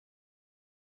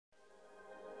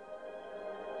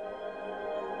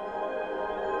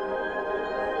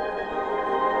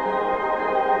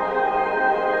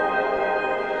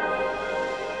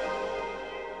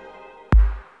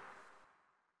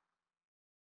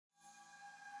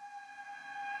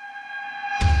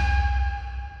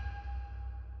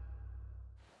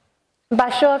By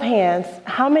show of hands,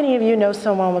 how many of you know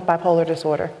someone with bipolar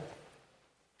disorder?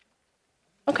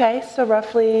 Okay, so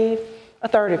roughly a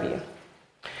third of you.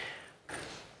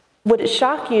 Would it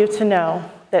shock you to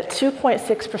know that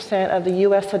 2.6% of the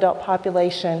US adult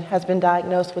population has been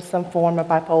diagnosed with some form of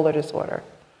bipolar disorder?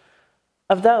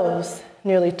 Of those,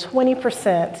 nearly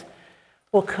 20%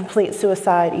 will complete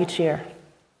suicide each year.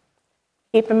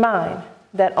 Keep in mind,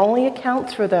 that only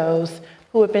accounts for those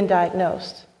who have been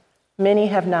diagnosed. Many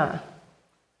have not.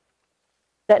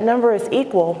 That number is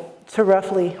equal to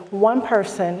roughly one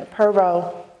person per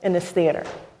row in this theater.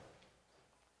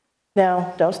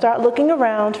 Now, don't start looking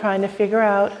around trying to figure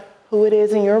out who it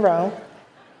is in your row.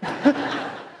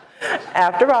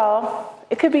 After all,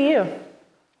 it could be you.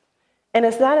 And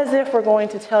it's not as if we're going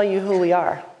to tell you who we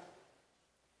are.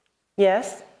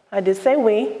 Yes, I did say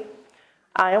we.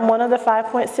 I am one of the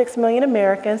 5.6 million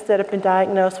Americans that have been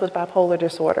diagnosed with bipolar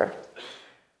disorder.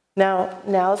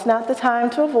 Now is not the time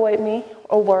to avoid me,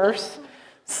 or worse,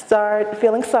 start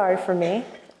feeling sorry for me,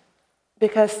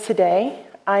 because today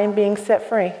I am being set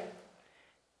free.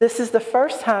 This is the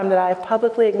first time that I have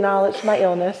publicly acknowledged my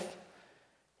illness.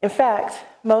 In fact,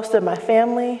 most of my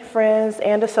family, friends,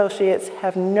 and associates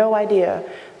have no idea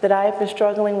that I have been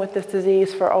struggling with this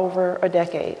disease for over a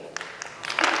decade.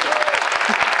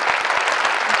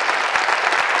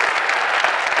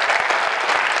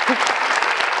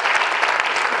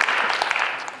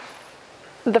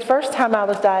 The first time I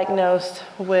was diagnosed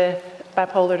with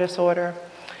bipolar disorder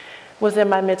was in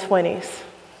my mid-20s.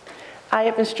 I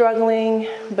had been struggling,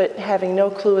 but having no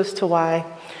clue as to why.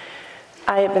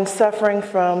 I had been suffering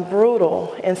from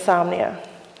brutal insomnia,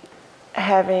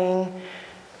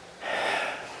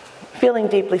 feeling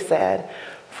deeply sad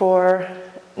for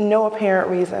no apparent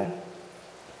reason.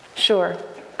 Sure,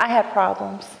 I had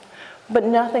problems, but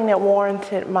nothing that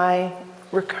warranted my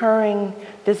recurring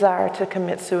desire to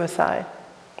commit suicide.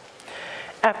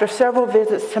 After several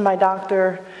visits to my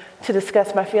doctor to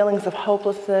discuss my feelings of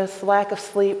hopelessness, lack of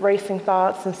sleep, racing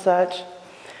thoughts, and such,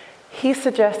 he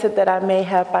suggested that I may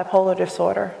have bipolar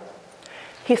disorder.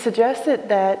 He suggested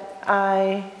that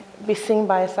I be seen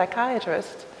by a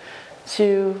psychiatrist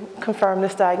to confirm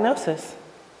this diagnosis.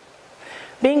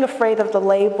 Being afraid of the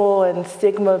label and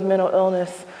stigma of mental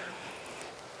illness,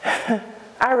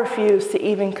 I refused to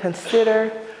even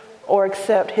consider or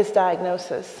accept his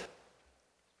diagnosis.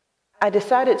 I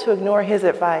decided to ignore his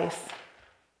advice,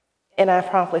 and I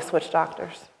promptly switched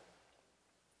doctors.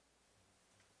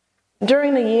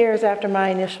 During the years after my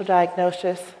initial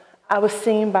diagnosis, I was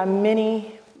seen by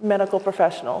many medical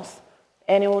professionals,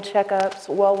 annual checkups,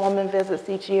 well-woman visits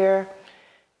each year,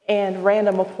 and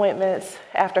random appointments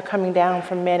after coming down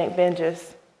from manic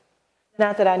binges.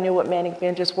 Not that I knew what manic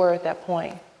binges were at that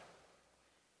point.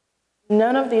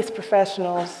 None of these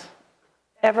professionals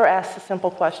ever asked a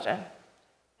simple question: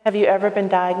 have you ever been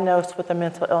diagnosed with a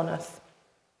mental illness?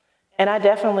 And I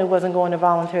definitely wasn't going to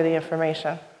volunteer the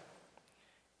information.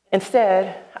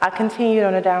 Instead, I continued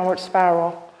on a downward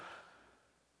spiral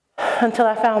until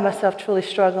I found myself truly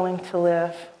struggling to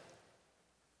live.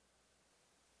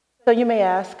 So you may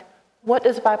ask, what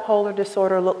does bipolar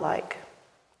disorder look like?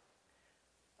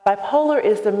 Bipolar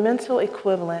is the mental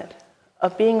equivalent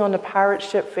of being on the pirate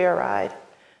ship fair ride,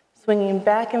 swinging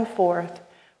back and forth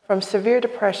from severe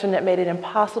depression that made it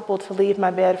impossible to leave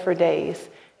my bed for days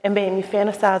and made me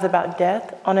fantasize about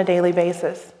death on a daily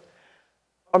basis.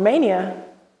 Or mania,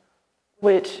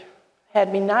 which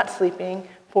had me not sleeping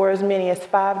for as many as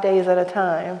 5 days at a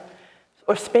time,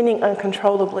 or spending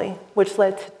uncontrollably, which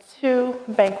led to 2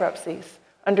 bankruptcies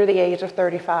under the age of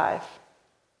 35.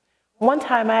 One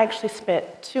time I actually spent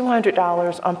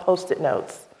 $200 on Post-it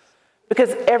notes, because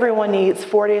everyone needs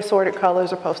 40 assorted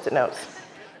colors or Post-it notes.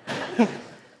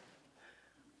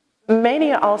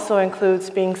 Mania also includes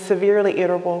being severely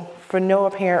irritable for no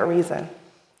apparent reason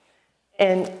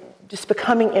and just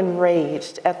becoming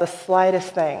enraged at the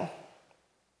slightest thing.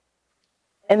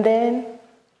 And then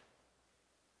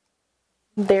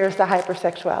there's the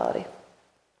hypersexuality.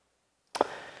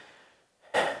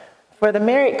 For the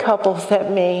married couples, that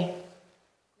may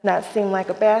not seem like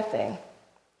a bad thing.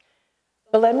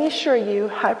 But let me assure you,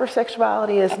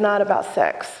 hypersexuality is not about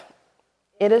sex.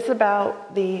 It is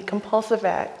about the compulsive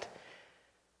act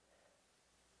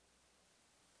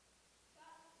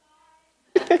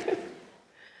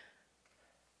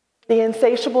the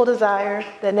insatiable desire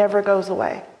that never goes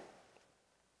away.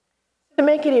 To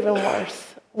make it even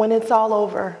worse, when it's all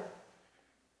over,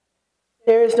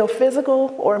 there is no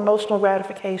physical or emotional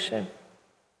gratification,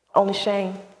 only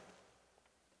shame.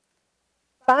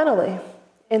 Finally,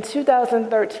 in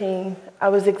 2013, I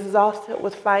was exhausted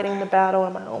with fighting the battle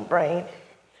in my own brain,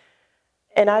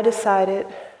 and I decided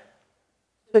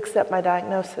to accept my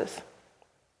diagnosis.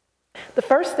 The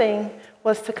first thing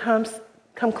was to come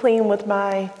clean with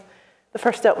my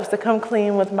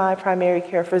primary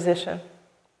care physician.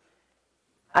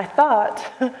 I thought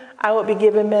I would be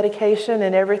given medication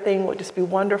and everything would just be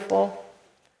wonderful.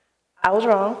 I was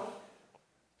wrong.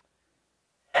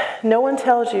 No one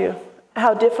tells you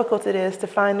how difficult it is to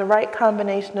find the right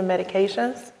combination of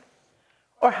medications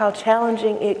or how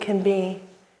challenging it can be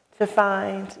to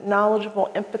find knowledgeable,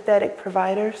 empathetic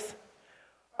providers,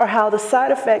 or how the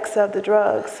side effects of the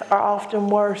drugs are often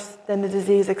worse than the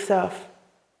disease itself.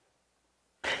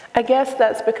 I guess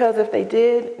that's because if they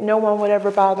did, no one would ever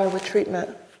bother with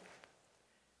treatment.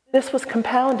 This was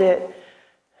compounded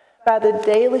by the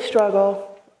daily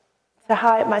struggle to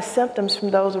hide my symptoms from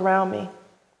those around me.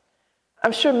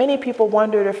 I'm sure many people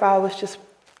wondered if I was just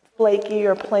flaky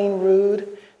or plain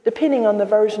rude, depending on the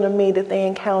version of me that they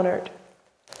encountered.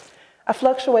 I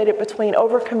fluctuated between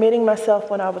overcommitting myself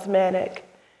when I was manic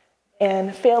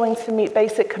and failing to meet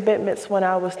basic commitments when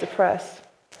I was depressed.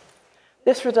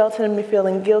 This resulted in me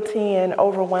feeling guilty and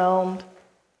overwhelmed.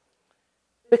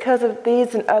 Because of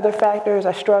these and other factors,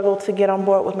 I struggled to get on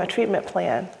board with my treatment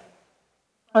plan.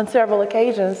 On several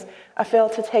occasions, I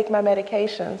failed to take my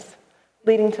medications,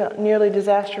 leading to nearly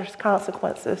disastrous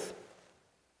consequences.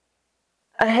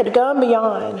 I had gone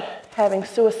beyond having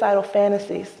suicidal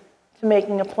fantasies to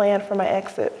making a plan for my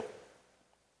exit.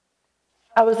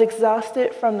 I was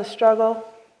exhausted from the struggle,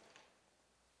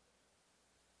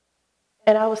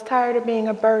 and I was tired of being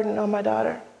a burden on my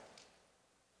daughter.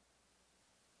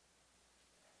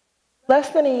 Less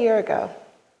than a year ago,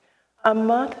 a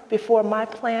month before my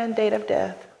planned date of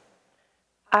death,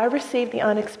 I received the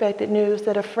unexpected news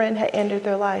that a friend had ended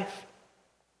their life.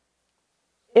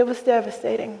 It was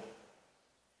devastating.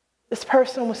 This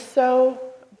person was so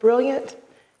brilliant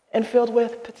and filled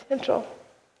with potential.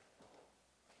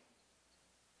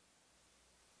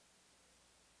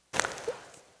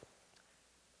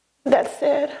 That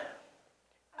said,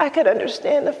 I could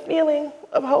understand the feeling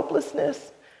of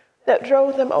hopelessness that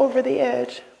drove them over the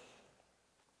edge.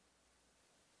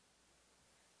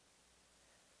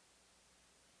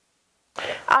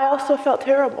 I also felt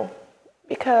terrible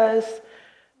because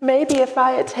maybe if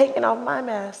I had taken off my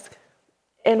mask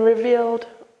and revealed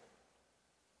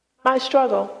my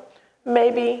struggle,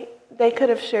 maybe they could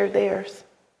have shared theirs.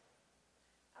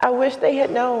 I wish they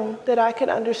had known that I could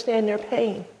understand their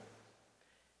pain.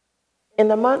 In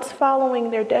the months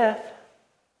following their death,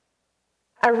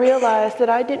 I realized that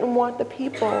I didn't want the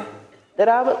people that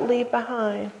I would leave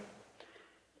behind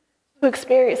to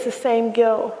experience the same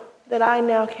guilt that I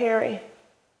now carry.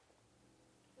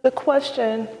 The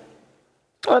question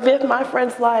of if my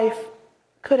friend's life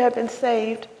could have been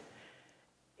saved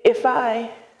if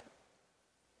I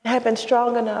had been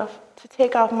strong enough to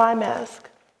take off my mask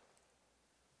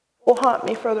will haunt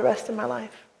me for the rest of my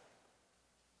life.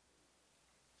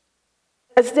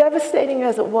 As devastating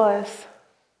as it was,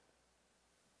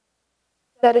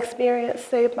 that experience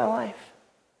saved my life.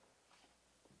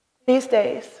 These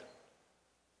days,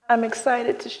 I'm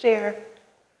excited to share.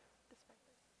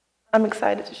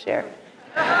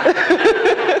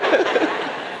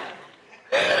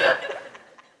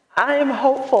 I am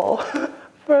hopeful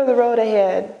for the road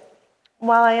ahead.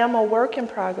 While I am a work in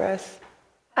progress,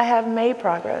 I have made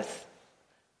progress.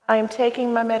 I am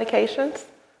taking my medications,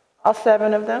 all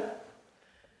 7 of them,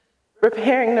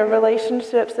 repairing the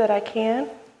relationships that I can,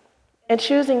 and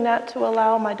choosing not to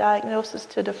allow my diagnosis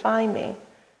to define me.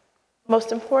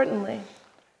 Most importantly,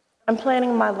 I'm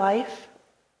planning my life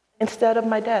instead of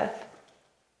my death.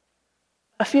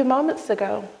 A few moments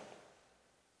ago,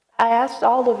 I asked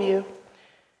all of you,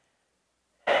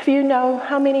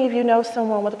 how many of you know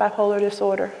someone with bipolar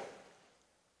disorder?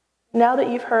 Now that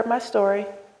you've heard my story,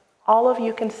 all of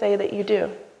you can say that you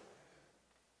do.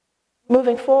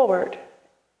 Moving forward,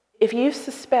 if you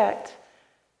suspect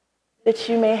that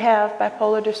you may have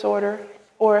bipolar disorder,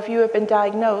 or if you have been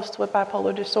diagnosed with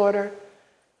bipolar disorder,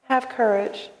 have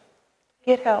courage,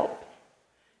 get help.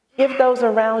 Give those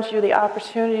around you the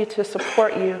opportunity to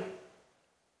support you.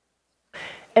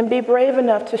 And be brave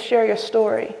enough to share your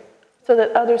story so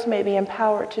that others may be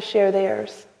empowered to share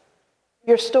theirs.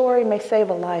 Your story may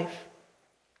save a life.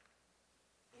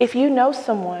 If you know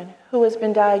someone who has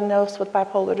been diagnosed with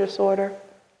bipolar disorder,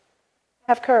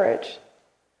 have courage.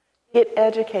 Get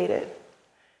educated.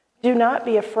 Do not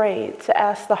be afraid to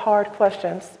ask the hard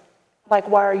questions, like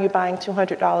why are you buying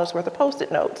 $200 worth of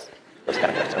Post-it notes? Those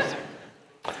kind of questions.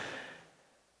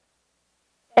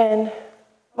 And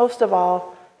most of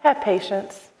all, have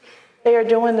patience. They are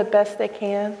doing the best they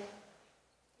can.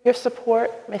 Your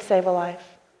support may save a life.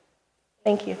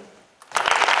 Thank you.